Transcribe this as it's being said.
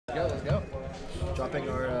dropping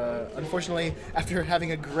our, unfortunately, after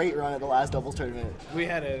having a great run at the last doubles tournament. We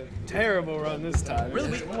had a terrible run this time.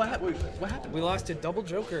 Really? What happened? We lost to Double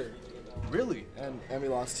Joker. Really? And we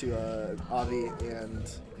lost to Avi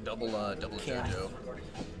and Double dojo.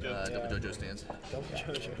 Double dojo stands. Double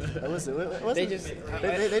Joker. it wasn't,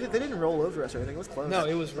 they didn't roll over us or anything. It was close. No,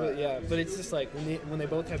 it was really, yeah. But it's just like when they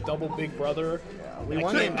both have double Big Brother. Yeah, we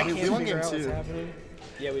won game 2.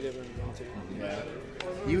 Yeah, we did win game 2. Yeah.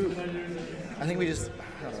 I think we just,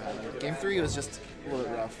 I don't know. Game 3 was just a little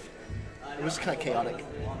bit rough. It was kind of chaotic.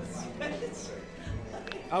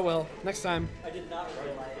 Oh well, next time.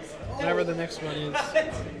 Whatever the next one is.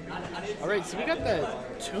 Alright, so we got the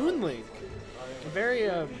Toon Link. A very,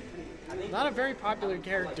 not a very popular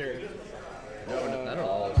character. No, not at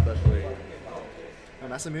all, especially.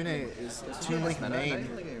 Masamune is Toon Link main.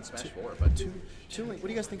 Toon Link, what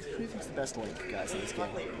do you guys think? Who do you think is the best Link, guys, in this game?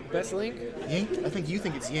 Best Link? Yink? I think you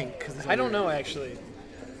think it's Yink. I don't know, actually.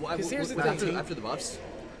 Because here's the thing. After the buffs?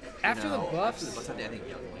 After the buffs? I think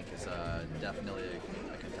Young Link is definitely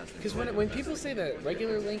a contestant. Because when people say that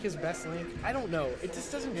regular Link is best Link, I don't know. It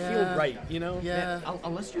just doesn't feel right, you know? Yeah.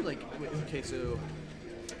 Unless you're like, okay, so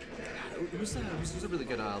who's a really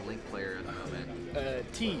good Link player at the moment?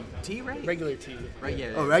 T, right? Regular T. Right,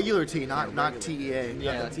 yeah. Oh, regular T, not TEA.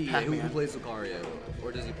 Yeah, TEA. Who plays Lucario?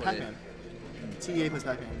 Or does he play Pac-Man. TEA plays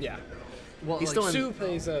Pac-Man. Yeah. Well, he's like, still Sue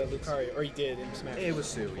plays Lucario, or he did in Smash. It was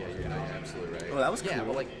Sue, yeah, you're absolutely right. Oh, that was cool. Yeah,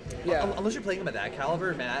 but like, unless you're playing him at that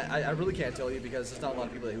caliber, man, I really can't tell you because there's not a lot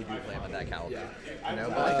of people who do play him at that caliber. Yeah. You know,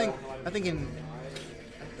 But I think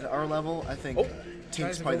at our level, I think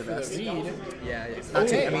Team's probably the best. Yeah. Not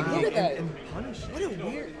Team, I mean, look at that. And punish. What a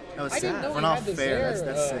weird. That was I didn't know run he off had the fair. Zaire,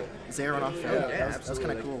 That's sick. Zaire run off fair. Yeah, that was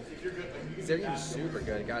kind of cool. Zaire game is super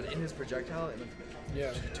good. God, in his projectile, and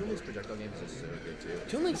Toon Link's projectile game is just so good too.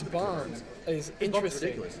 Toon Link's bomb is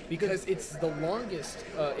interesting because it's the longest.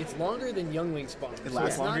 It's longer than Young Link's bomb. It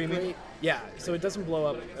lasts longer, you mean? Yeah, so it doesn't blow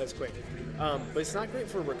up as quick. But it's not great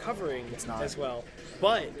for recovering as well.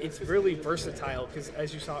 But it's really versatile because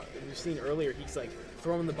as you've seen earlier, he's like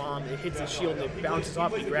throwing the bomb, it hits his shield, and it bounces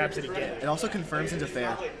off, he grabs it again. It also confirms into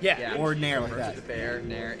fair. Yeah. Or nair like that. Into fair,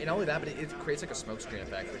 nair. And not only that, but it creates like a smoke screen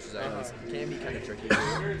effect, which is can be kind of tricky.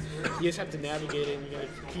 You just have to navigate it and you gotta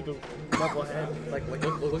keep a level head. Like look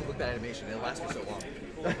at that animation, it'll last for so long.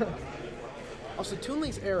 Also, Toon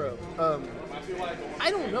Link's arrow. I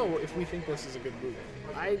don't know if we think this is a good move.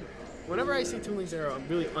 Whenever I see Toon Link's arrow, I'm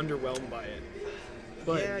really underwhelmed by it.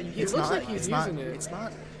 But it looks like he's using it. It's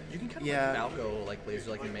not. You can kind of like Falco, like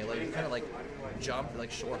laser, like in melee. You can kind of like jump,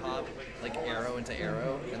 like short hop, like arrow into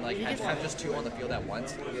arrow, and like have just two on the field at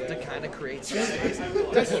once to kind of create space.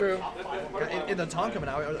 That's true. In the Toon coming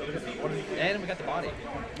out, and we got the body.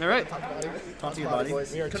 All right. Talk to your body.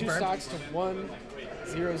 We are 2 stocks to 1,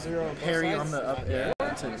 0-0. Parry on the up air Yeah,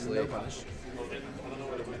 to no punish.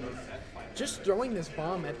 Just throwing this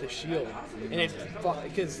bomb at the shield, and it's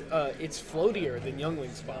floatier than Young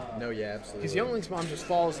Link's bomb. No, yeah, absolutely. Because Young Link's bomb just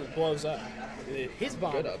falls and blows up. His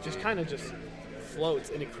bomb just kind of just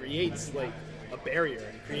floats, and it creates like a barrier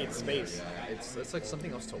and it creates space. Yeah, it's like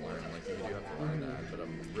something else to learn. Like you do have to learn that. But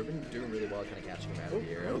Ruben doing really well, kind of catching him out of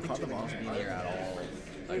the air. I don't think Toon Link's being here at all.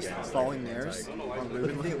 Again, falling nairs on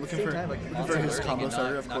Ruben, looking for his combo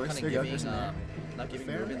starter, of course. There you go. Not giving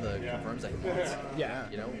Ruben the confirms that he wants. Yeah.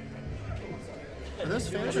 You know. Are those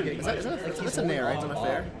fairs? That's a nair, right? It's not a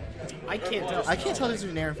fair. I can't tell. I can't tell if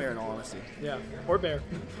it's nair and fair in all honesty. Yeah, or bear,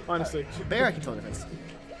 honestly. Bear, I can tell the difference.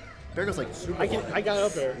 Bear goes like super. I got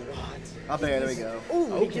up there. Up there, there we go.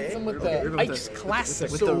 Oh, he gets him with the Ike's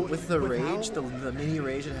Classic. With the rage, the mini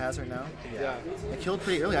rage it has right now. Yeah. It killed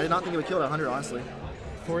pretty early. I did not think it would kill at 100, honestly.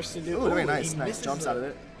 Forced to do. Ooh, very nice. Nice. Jumps out of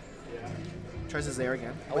it. Tries his Zaire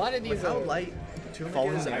again. A lot of these how light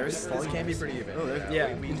falling Zairs. This can be pretty even. Oh,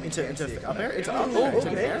 into up air? Into up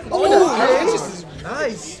air? Oh,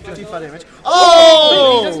 nice. 55 damage.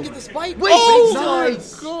 Oh! He doesn't get the spike. Wait, oh my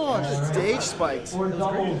gosh! Stage spikes.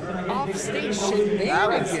 Off-stage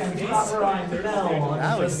shenanigans.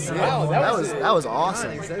 That was sick. Wow, that was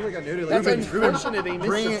awesome. That's unfortunate. He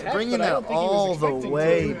missed the tech, bringing but I that don't think he all was the expecting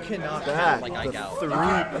way to. back. Like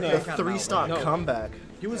The three-stock comeback.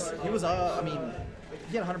 He was. I mean,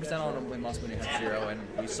 he had 100% on him when Masamune had 0, and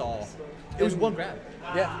we saw it was one grab.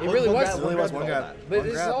 Yeah, it really was. It really was one grab. But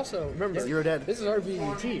this is also, remember, 0 dead. This is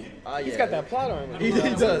RVDT. He's yeah. got that plot armor. He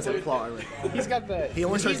does. He's got the. He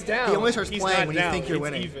only starts playing when you think you're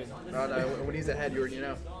winning. Even. No, when he's ahead, you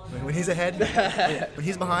know. When he's ahead, when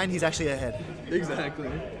he's behind, he's actually ahead. Exactly.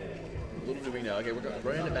 little do we know. Okay, we're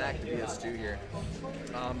running it back to PS2 here.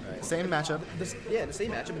 Same matchup. The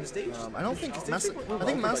same matchup in the stage. I don't think I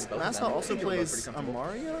think Massa also plays a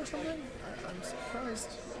Mario or something. I'm surprised.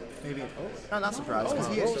 Maybe. Not surprised because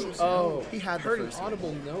he had the heard first. an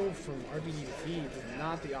audible no from RVDT.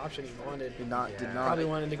 Not the option he wanted. Did not. Probably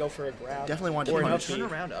wanted to go for a grab. Definitely wanted or to an punch. Turn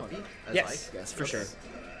around up B. Yes, for sure.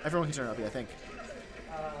 Everyone can turn up, I think.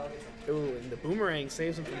 Ooh, and the boomerang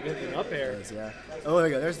saves him from getting an up air. Yeah. Oh, there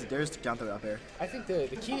you go. There's down throw up air. I think the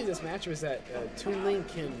key to this match was that Toon Link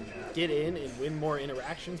can get in and win more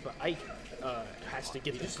interactions, but Ike has to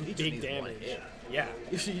get this big damage. Yeah.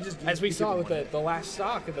 As we saw with the last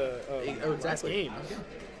stock of the last game.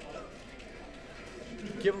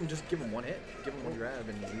 Give him one hit, give him one grab,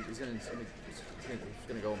 and he's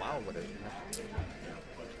gonna go a mile with it.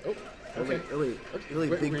 Oh. Okay. Really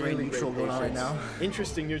big brain neutral going on right now.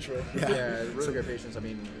 Interesting neutral. Yeah, really good patience. I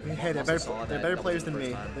mean, hey, they're better players than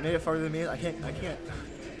me. They made it farther than me. I can't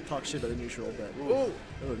talk shit about the neutral,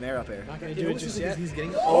 but Nair up air. Not gonna do it just yet. He's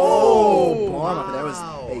getting bomb up air. That was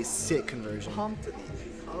a sick conversion. Pumped to the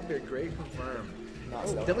up air, great confirm.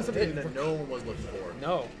 Definitely something that no one was looking for.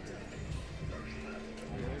 No.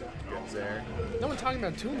 There. No one talking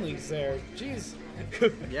about Toon Links there. Jeez.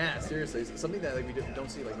 Yeah, seriously, it's something that we don't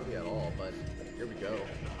see really at all. But here we go.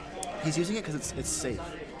 He's using it because it's safe.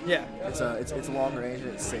 Yeah. It's long range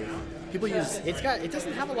and it's safe. People use. It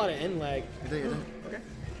doesn't have a lot of end lag.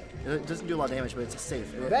 It doesn't do a lot of damage, but it's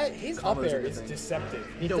safe. His up air is deceptive.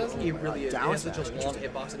 He really is. He has such a long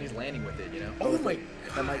hitbox and he's landing with it. Oh my god.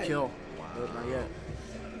 That might kill. But not yet.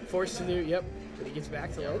 Forced to do. Yep. But he gets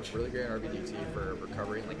back to ledge. Really great RVDT for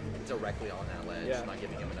recovering like directly on that ledge, not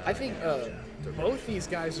giving him enough. I think both these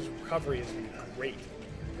guys' recovery is great.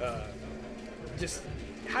 Just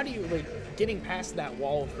how do you getting past that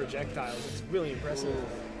wall of projectiles? It's really impressive.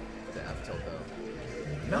 The F tilt though.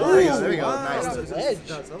 Nice. There we go. Nice. That was the edge.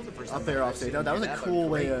 That was the first Up there off stage. That was a cool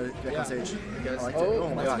way to get on stage. I liked it.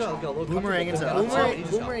 Oh my gosh. Boomerang into up.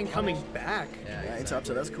 Boomerang coming back. Yeah, into up.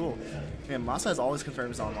 So that's cool. Man, Masa has always confirmed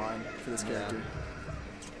his online for this character.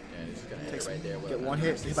 Yeah, he's gonna hit right there. Get one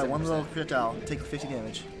hit by one little projectile, take 50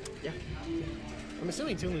 damage. Yeah. I'm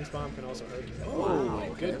assuming Toon Link's bomb can also hurt.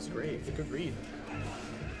 Good. That's great. It's a good read.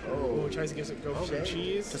 Tries to go for some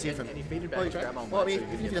cheese. Just and he faded back. Well, I mean,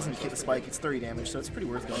 even if he doesn't hit the spike, it's 30 damage, so it's pretty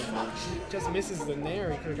worth going for. Just misses the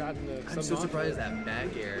nair. He could have gotten the. I'm so surprised that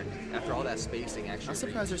back air, after all that spacing, actually. I'm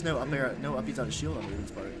surprised there's no up air, no up beats on his shield on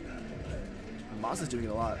Rudy's part. Moss is doing it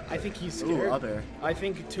a lot. I think he's scared. Up air. I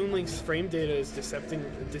think Toon Link's frame data is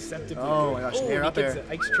deceptively Oh my gosh, air up air.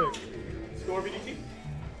 Ike's trick. Score RVDT?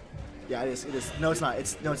 Yeah, it is. It is. No, it's not.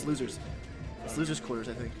 It's losers. It's losers quarters,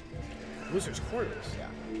 I think. Losers quarters. Yeah.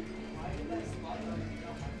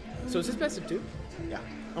 So is this best of 2? Yeah.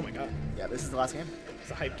 Oh my god. Yeah, this is the last game. It's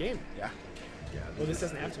a hype game. Yeah. Well, this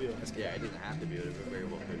doesn't have to be the last game. Yeah, it doesn't have to be. It very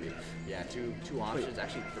well could be. Yeah, two options,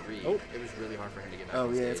 actually 3. Oh. It was really hard for him to get back. Oh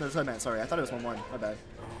yeah, that's what I meant. Sorry, I thought it was 1-1. My bad.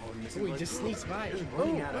 Oh, he just sneaks by. Oh,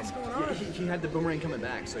 what's going on? Yeah, he had the boomerang coming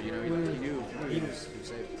back, so you know he knew he was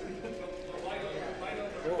safe.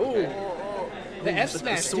 Oh. The F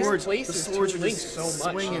smash displaces Toon Link so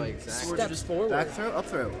much. Swinging. Exactly. Steps forward. Back throw, up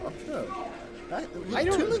throw, up throw. I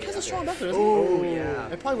don't. Toon Link has a strong back throw. Oh yeah.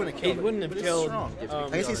 It probably wouldn't have killed. It wouldn't have but killed. It's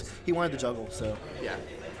strong. I guess he wanted the juggle, so. Yeah.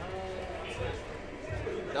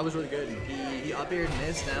 That was really good. He up aired and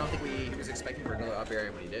missed. I don't think he was expecting for another up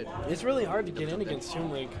air, but he did. It's really hard to get in against Toon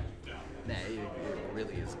Link. Nah, it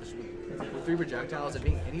really is. Especially with 3 projectiles and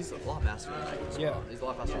he's a lot faster than I am. Yeah. He's a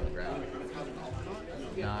lot faster on the ground.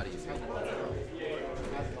 Not easy.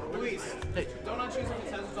 Luis, Hey. don't I choose if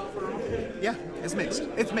it's hazards off or on? Yeah, it's mixed.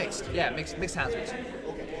 It's mixed. Yeah, mixed hazards.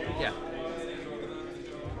 Yeah.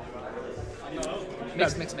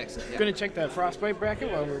 Mixed. Yeah. Gonna check the frostbite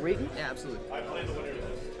bracket while we're waiting. Yeah, absolutely.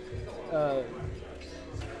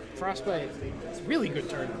 Frostbite, it's a really good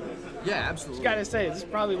tournament. Yeah, absolutely. Gotta say, this is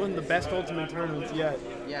probably one of the best Ultimate tournaments yet.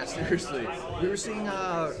 Yeah, seriously. We were seeing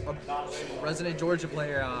a resident Georgia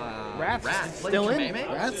player, Rath's still in.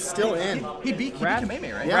 Kameme? Rath's still in. He beat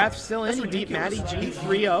Kameme, right? Yeah. Rath's still in. He beat Matty G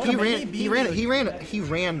 3-0. He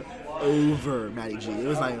ran over Matty G. It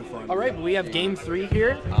was not even fun. All right, but we have game 3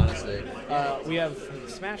 here. Honestly. We have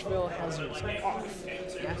Smashville hazards off.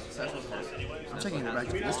 Yeah, I'm checking it back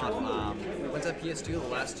to this one. We went to PS2 the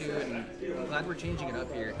last 2, and I'm glad we're changing it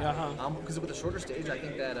up here. Because with a shorter stage, I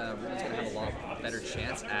think that Ruben's going to have a lot better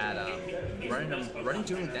chance at running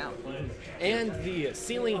Toon Link down. And the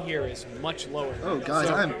ceiling here is much lower. Oh, guys,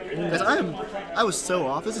 I was so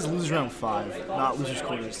off. This is losers round 5, not losers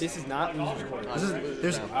quarters. This is not losers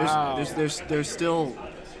quarters. There's still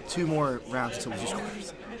 2 more rounds to losers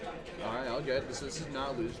quarters. All right. all good. This is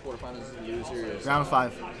not losers quarterfinals. This is losers. Round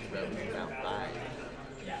 5. Round 5.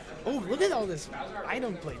 Oh, look at all this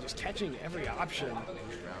item play, just catching every option. Round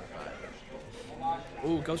 5.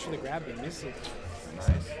 Oh, goes for the grab, but misses. Nice.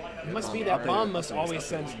 It must be that bomb must always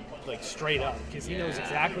send like straight up because he knows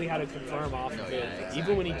exactly how to confirm off of it.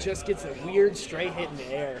 Even when he just gets a weird straight hit in the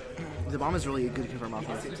air. The bomb is really a good confirm off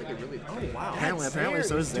of. Seems like it really. Oh wow. Apparently,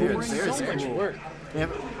 so is Zaire. Zaire is so much cool. work. Yeah,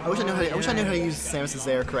 I wish I knew how to use Samus's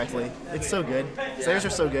Zaire correctly. It's so good. Zaire's are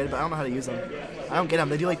so good, but I don't know how to use them. I don't get them.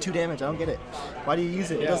 They do like 2 damage. I don't get it. Why do you use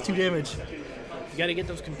it? It does 2 damage. You got to get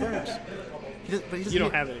those confirms. You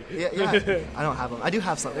don't have any. Yeah, I don't have them. I do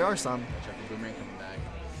have some. There are some. Check the boomerang coming back.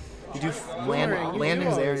 You do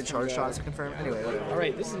landings there and charge shots to confirm. Anyway, whatever. All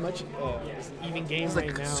right, this is much it's an even game It's right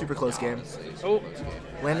like a now. super close game. Oh,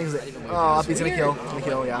 Landings. Oh, up, he's gonna kill. He's gonna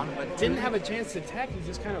kill. Yeah. didn't have a chance to attack. He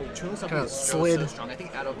just kind of Kind of slid. So strong. I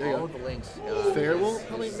think out of all of the links, Fair will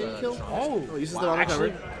probably maybe kill. Oh, Uses the bomb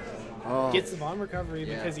recovery. Oh. Gets the bomb recovery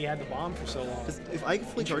because he had the bomb for so long. If Ike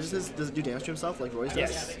fully charges his, does it do damage to himself like Royce does?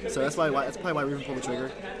 Yes. So that's probably why we even pulled the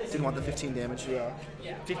trigger. Didn't want the 15 damage.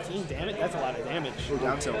 15 damage? That's a lot of damage. Go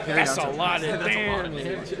down tilt. Parry That's down a tilt. lot of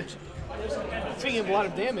damage. Speaking of a lot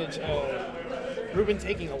of damage, Ruben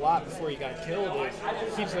taking a lot before he got killed.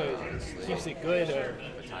 It keeps it good.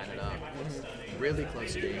 tying it up. Really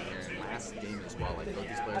close game here. Last game as well. Like both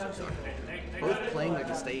these players are both playing like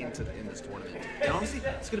to stay in this tournament. And honestly,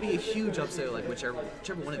 it's gonna be a huge upset. Like whichever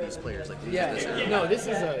one of these players like loses this. Yeah, no, this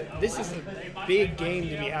is a big game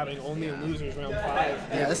to be having only in losers round 5.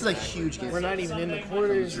 Yeah, this is a huge game. We're not even in the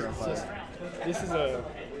quarters. This is a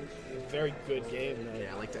very good game.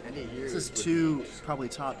 Yeah, like to end it here. This is 2 probably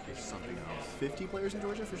top something else. 50 players in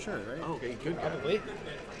Georgia for sure, right? Oh, okay, good. Probably.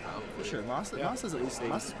 For sure. Moss is at least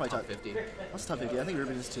Moss is probably top 50. Moss is top 50. I think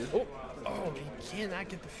Ruben is too. Oh, he cannot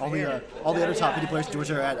get the fair. All the other top 50 players in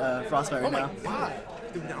Georgia are at Frostbite right Oh my now. god.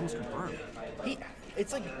 Dude, that almost confirmed.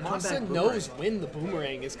 It's like Masa Comeback knows when the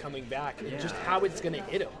boomerang is coming back and just how it's going to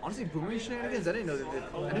hit him. Honestly, boomerang shenanigans, I didn't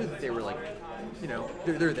know I knew that they were like, you know,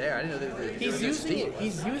 they're there. I didn't know that He's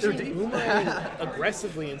using boomerang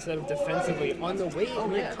aggressively instead of defensively on the way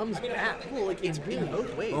when it comes back. Well, like it's really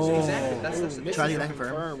both ways. Oh. Exactly. That's the Try to Misses get that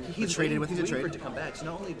confirmed. confirmed. He's traded with he's a waiting for trade. it to come back. So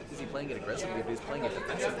not only is he playing it aggressively, but he's playing it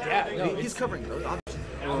defensively. Yeah, no, he's covering both options.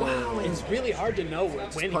 Wow, it's really hard to know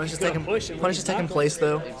when Punish he's is going to taking push and when punish he's is taking not place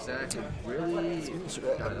though. Exactly. Really.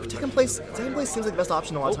 Taking place seems like the best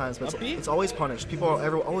option a lot of times, but up B? it's always punished. People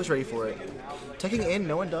are always ready for it. Taking in,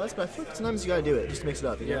 no one does, but I feel like sometimes you gotta do it just to mix it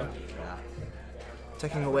up. You know?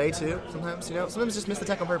 Taking away too, sometimes sometimes just miss the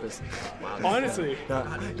tech on purpose. Honestly.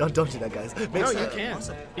 No, don't do that, guys. No, you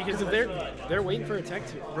can't. Because if they're waiting for a tech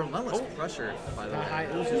to. Relentless pressure, by the way.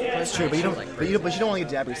 It's true, but you don't want to get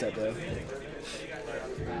dab reset though.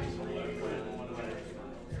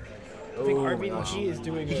 I think RVDT is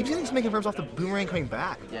doing He keeps getting so many confirms off the boomerang coming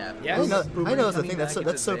back. Yeah. Yes. I know that's the thing.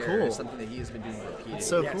 That's so cool. Something that he has been doing repeatedly. It's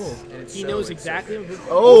so Yes. cool. And it's He so knows exciting. exactly when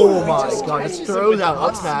Oh my just god! catches Just him throws with out the up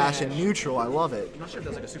up smash smash. and neutral. I love it. I'm not sure if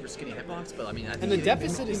that's like a super skinny hitbox, but I mean, I think And the he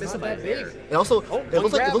deficit he is missed not it by that a big. hair. It also one it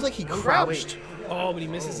looks grab, like he one grab. crouched. Oh, but he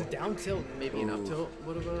misses a down tilt. Maybe an up tilt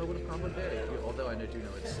would have comboed there. Although I do know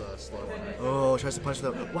it's slow on that. Oh, tries to punch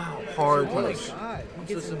the wow hard Oh my punish. god.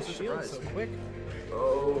 He gets in the shield so quick.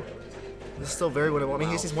 Oh, this is still very winnable. I mean,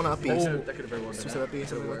 he's one up B. That could have very well been Suicide up B,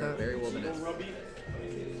 something like that. Very well been it.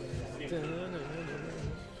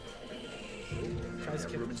 Tries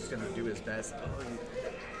to get Ruben's just gonna do his best.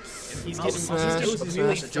 He's Up getting smash, he's up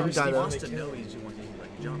really smash. jumps Didn't die He though. wants to know he's doing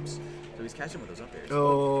like jumps. So he's catching with those up airs.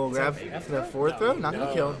 Oh, grab the forward throw. Not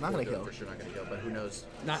gonna kill. Not gonna kill. For sure not gonna kill, but who knows?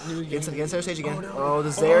 not new Against game. center stage again. Oh,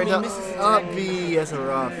 the Zaire he misses his up tag. B. That's a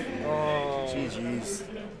rough. Oh. GG's.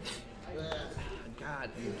 God,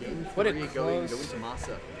 in game What a 3 going close. to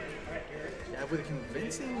Masa. Yeah, with a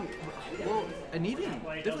convincing, well, and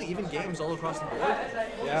definitely even games all across the board.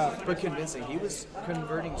 Yeah. But convincing. He was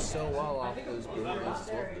converting so well off those boomerangs as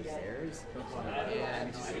well, those airs.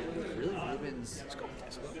 And really, Ruben's.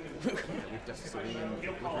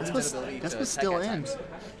 Despa's still in.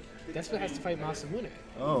 Despa has to fight Masamune.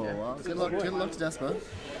 Oh, well. Good luck to Despa.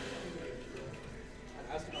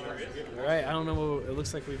 All right, I don't know. It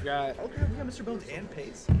looks like we've got Okay, we got Mr. Bones and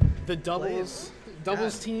Pace. the doubles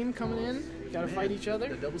team coming in. Got to fight each other.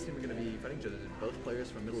 The doubles team are going to be fighting each other. Both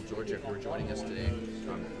players from Middle Georgia who are joining us today.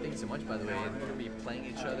 Thank you so much, by the way. And we're going to be playing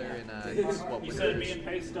each other in what You said me winners? and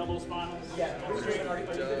Pace doubles finals?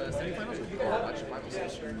 Semifinals or actually finals?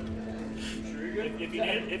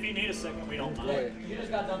 If you need a second, we don't mind.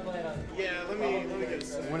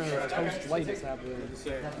 Winner of Toast Light is happening.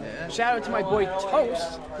 Yeah. Shout out to my boy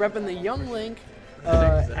Toast, repping the Young Link.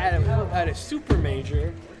 at a super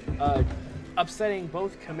major, upsetting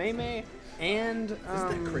both Kameme and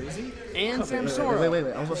Crazy? and Samsora.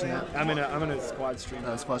 Wait. I was watching that. I'm in a squad stream.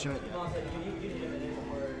 Squash unit.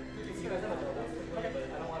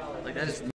 Like that is